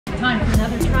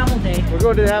another travel day. We're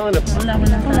going to the island of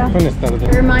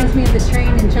It reminds me of the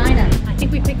train in China. I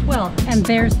think we picked well. And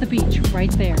there's the beach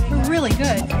right there. We're really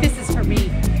good. This is for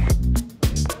me.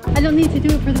 I don't need to do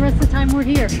it for the rest of the time we're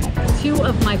here. Two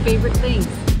of my favorite things.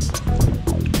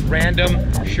 Random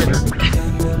sugar.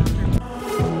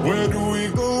 Where do we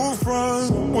go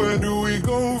from? Where do we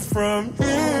go from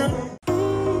here?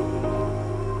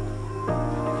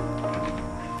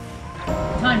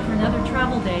 Time for another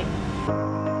travel day.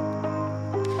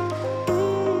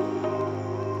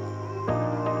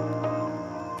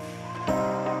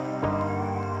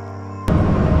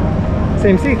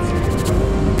 Same seats.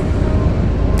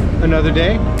 Another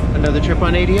day, another trip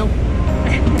on ADO.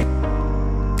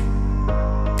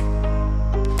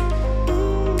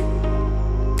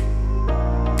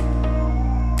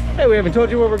 Hey, we haven't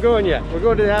told you where we're going yet. We're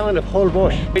going to the island of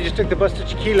Holbox. We just took the bus to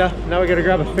Chiquila. Now we gotta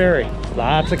grab a ferry.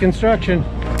 Lots of construction.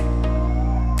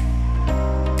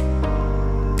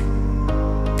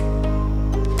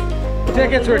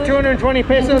 Tickets were 220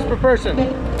 pesos per person.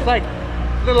 It's like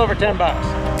a little over 10 bucks.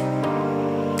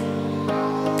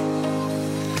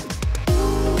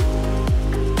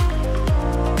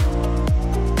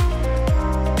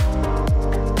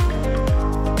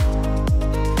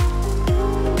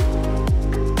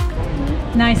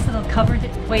 Nice little covered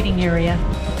waiting area.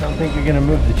 Don't think you're gonna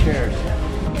move the chairs.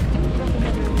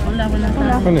 Hola, hola,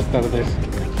 hola. Buenas tardes.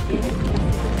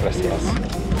 Gracias.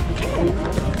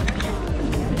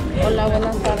 Hola,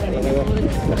 buenas tardes.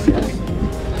 Gracias.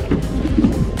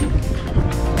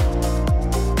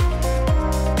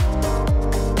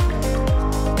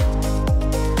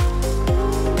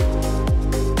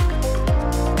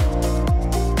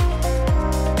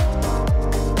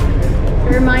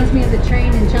 It reminds me of the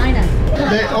train in China.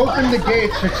 They opened the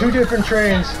gates for two different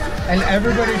trains and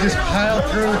everybody just piled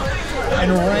through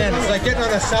and ran. It's like getting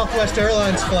on a Southwest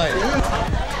Airlines flight.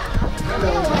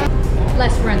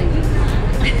 Less running.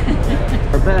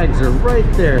 Our bags are right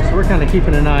there, so we're kind of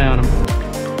keeping an eye on them.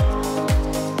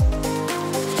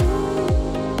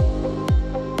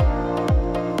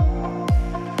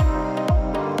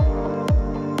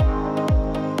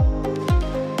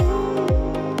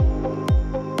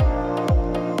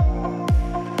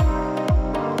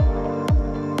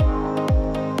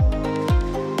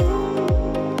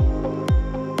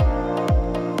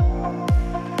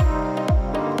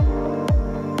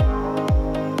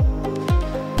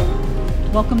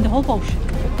 Welcome to Holbox.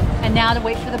 And now to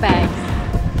wait for the bags.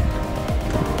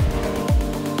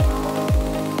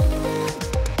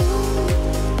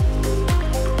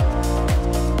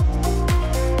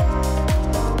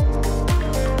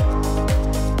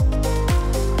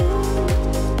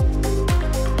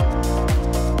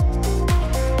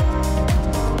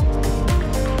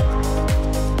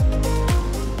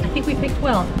 I think we picked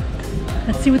well.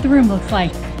 Let's see what the room looks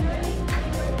like.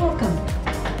 Welcome.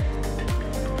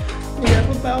 We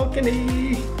have a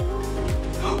balcony.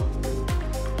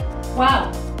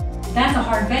 Wow, that's a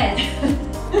hard bed.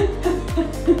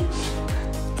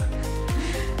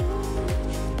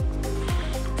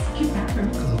 Cute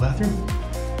bathroom. The bathroom.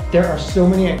 There are so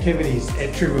many activities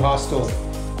at Tribu Hostel.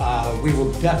 We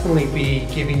will definitely be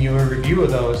giving you a review of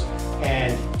those.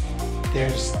 And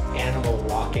there's animal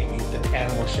walking, the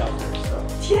animal shelter. So.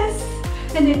 Yes,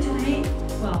 and then tonight,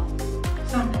 well,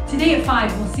 so today at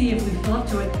 5, we'll see if we fill up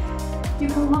to it. You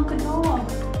can walk a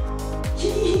dog.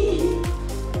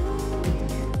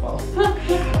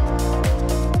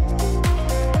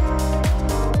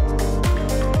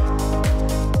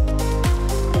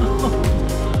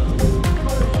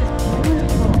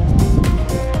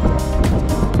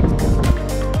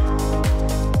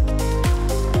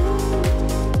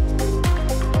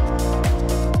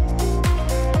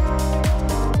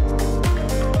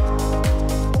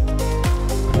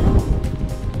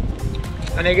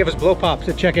 And they give us blow pops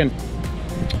to check in.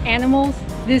 Animals,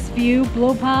 this view,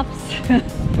 blow pops.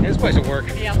 This place will work.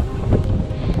 Yeah.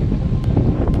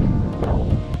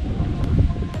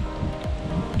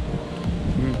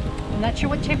 I'm not sure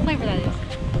what flavor that is.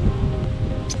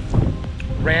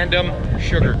 Random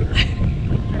sugar.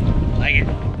 Like it.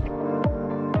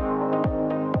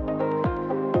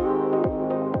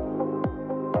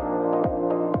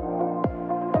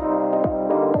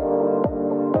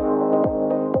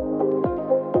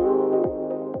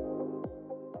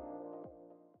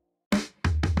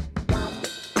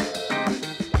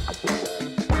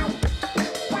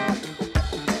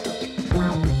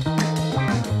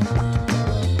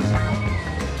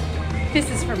 This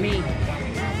is for me.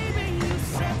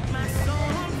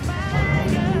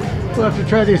 We'll have to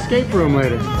try the escape room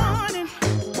later.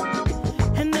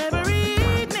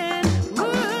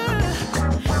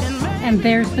 And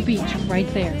there's the beach right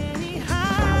there.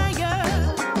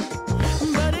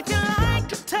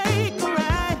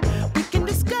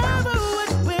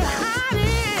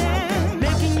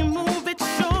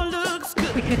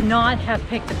 not have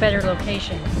picked a better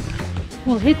location.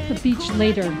 We'll hit the beach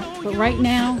later, but right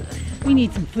now, we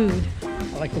need some food.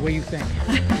 I like the way you think.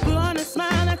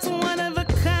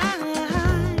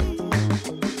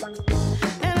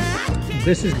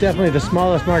 This is definitely the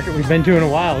smallest market we've been to in a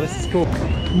while. This is cool.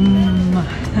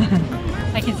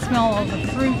 I can smell all the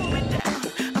fruit.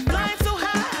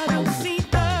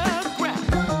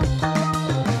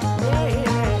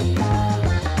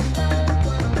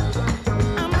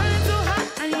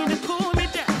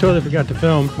 Totally forgot to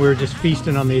film. We were just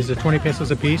feasting on these. They're 20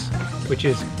 pesos a piece, which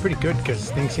is pretty good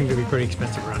because things seem to be pretty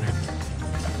expensive around here.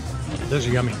 Those are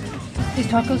yummy. These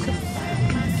tacos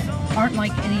aren't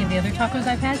like any of the other tacos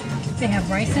I've had. They have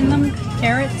rice in them,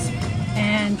 carrots,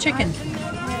 and chicken.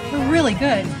 They're really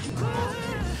good.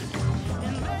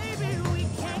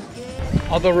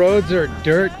 All the roads are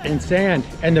dirt and sand,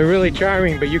 and they're really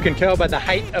charming, but you can tell by the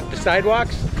height of the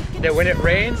sidewalks that when it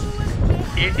rains,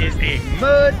 it is a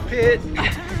mud pit.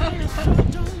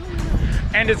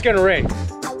 And it's gonna rain.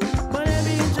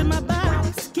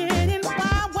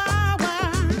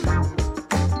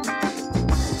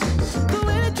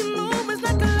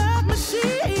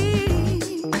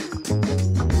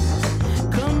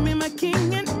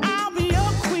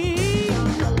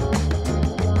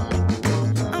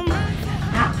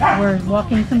 We're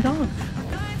walking some dogs.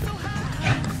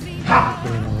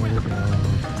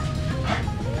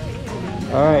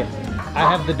 All right, I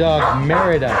have the dog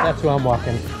Merida. That's who I'm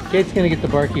walking. Kate's gonna get the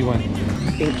barky one.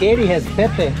 And Katie has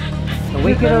Pepe. And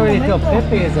we can already tell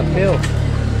Pepe is a pill.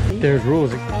 There's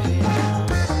rules.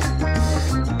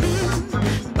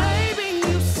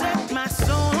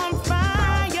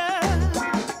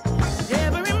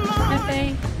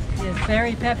 Pepe is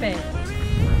very Pepe.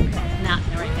 Not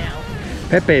right now.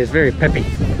 Pepe is very peppy.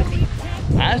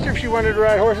 I asked her if she wanted to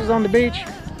ride horses on the beach.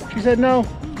 She said no.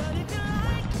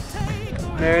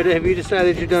 Merida, have you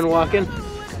decided you're done walking?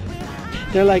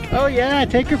 They're like, oh yeah,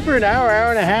 take her for an hour, hour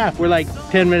and a half. We're like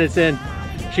 10 minutes in.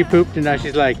 She pooped and now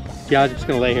she's like, yeah, I'm just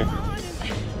gonna lay here.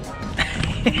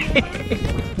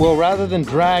 Well, rather than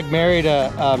drag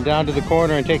Merida down to the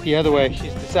corner and take the other way,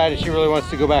 she's decided she really wants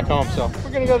to go back home. So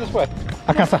we're gonna go this way.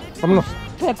 A casa, vámonos.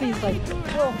 Pepe's like,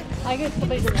 oh, I get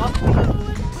somebody to walk.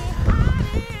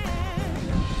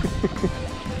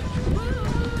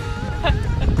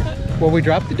 Well, we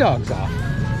dropped the dogs off.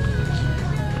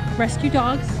 Rescue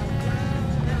dogs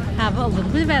have a little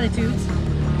bit of attitudes,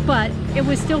 but it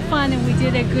was still fun and we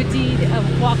did a good deed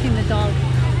of walking the dog,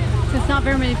 since not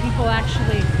very many people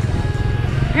actually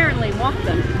apparently walk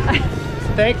them.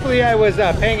 Thankfully, I was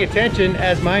paying attention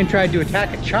as mine tried to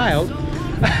attack a child.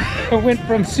 I went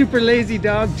from super lazy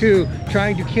dog to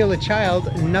trying to kill a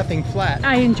child, nothing flat.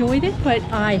 I enjoyed it, but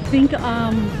I think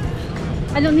I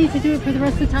don't need to do it for the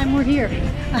rest of the time we're here.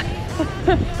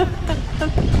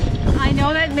 I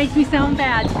know that makes me sound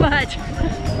bad, but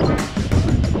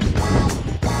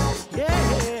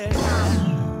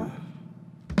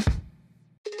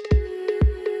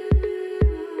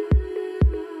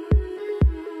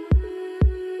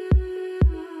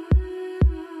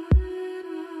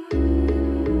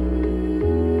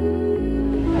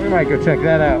we might go check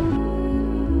that out.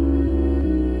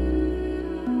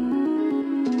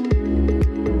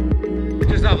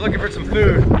 Just off looking for some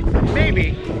food.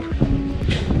 Maybe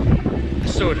a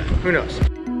soda. Who knows?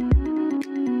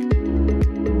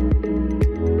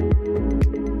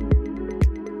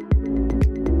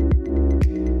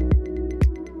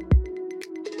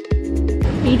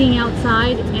 eating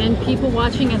outside and people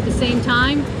watching at the same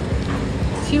time,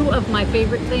 two of my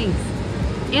favorite things.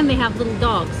 And they have little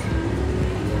dogs.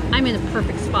 I'm in a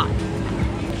perfect spot.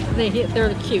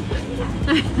 They're cute.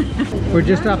 We're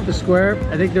just off the square.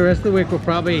 I think the rest of the week we'll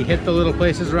probably hit the little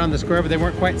places around the square, but they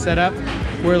weren't quite set up.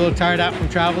 We're a little tired out from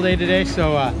travel day today,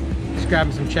 so just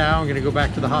grabbing some chow. I'm gonna go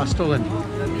back to the hostel and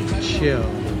chill.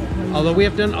 Although we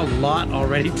have done a lot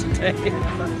already today.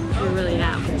 We really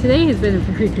have. Today has been a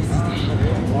very busy day.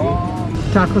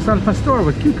 Tacos al pastor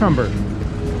with cucumber.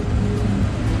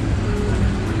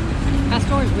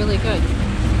 Pastor is really good.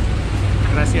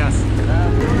 Gracias.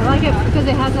 I like it because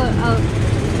it has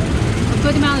a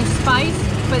good amount of spice,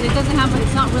 but it doesn't have,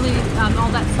 it's not really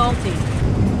all that salty.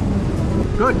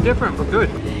 Good, different, but good.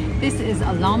 This is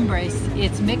alambres.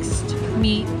 It's mixed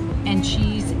meat and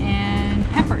cheese and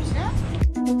peppers.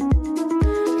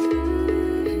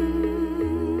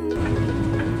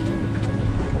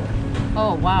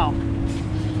 Oh wow,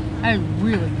 that is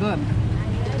really good.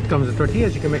 Comes with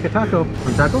tortillas, you can make a taco. Want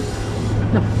a taco?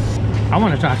 No. I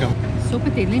want a taco. Sopa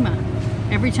de lima.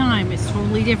 Every time it's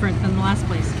totally different than the last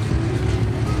place.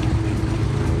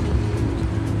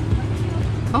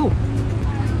 Oh,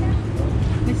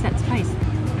 what's that spice?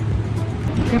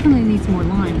 Definitely needs more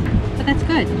lime, but that's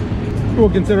good. We'll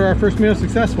consider our first meal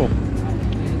successful.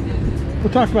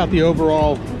 We'll talk about the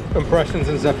overall impressions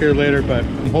and stuff here later, but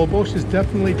Holbox is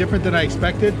definitely different than I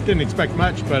expected. Didn't expect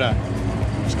much, but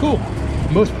it's cool.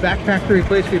 Most backpackery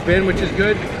place we've been, which is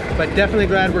good, but definitely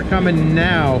glad we're coming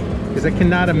now, because I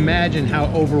cannot imagine how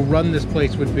overrun this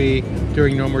place would be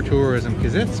during no more tourism,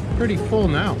 because it's pretty full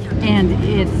now. And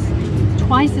it's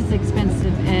twice as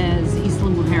expensive as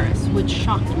Isla Mujeres, which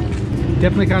shocked me.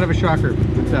 Definitely kind of a shocker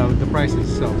with the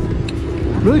prices, so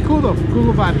really cool though, cool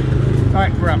little vibe. All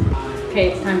right, we're up.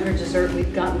 Okay, it's time for dessert.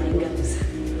 We've got mangoes.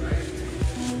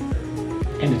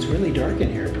 And it's really dark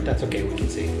in here, but that's okay, we can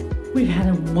see. We've had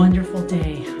a wonderful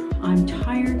day. I'm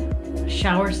tired. A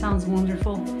shower sounds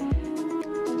wonderful.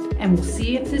 And we'll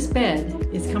see if this bed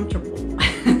is comfortable.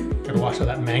 Gotta wash all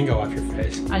that mango off your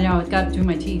face. I know, it's got to do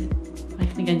my teeth. I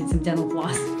think I need some dental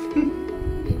floss.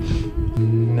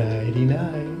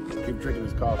 Nighty-night. Keep drinking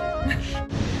this coffee.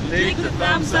 Click the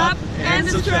thumbs up and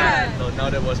subscribe. No,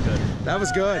 that was good. That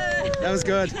was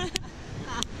good.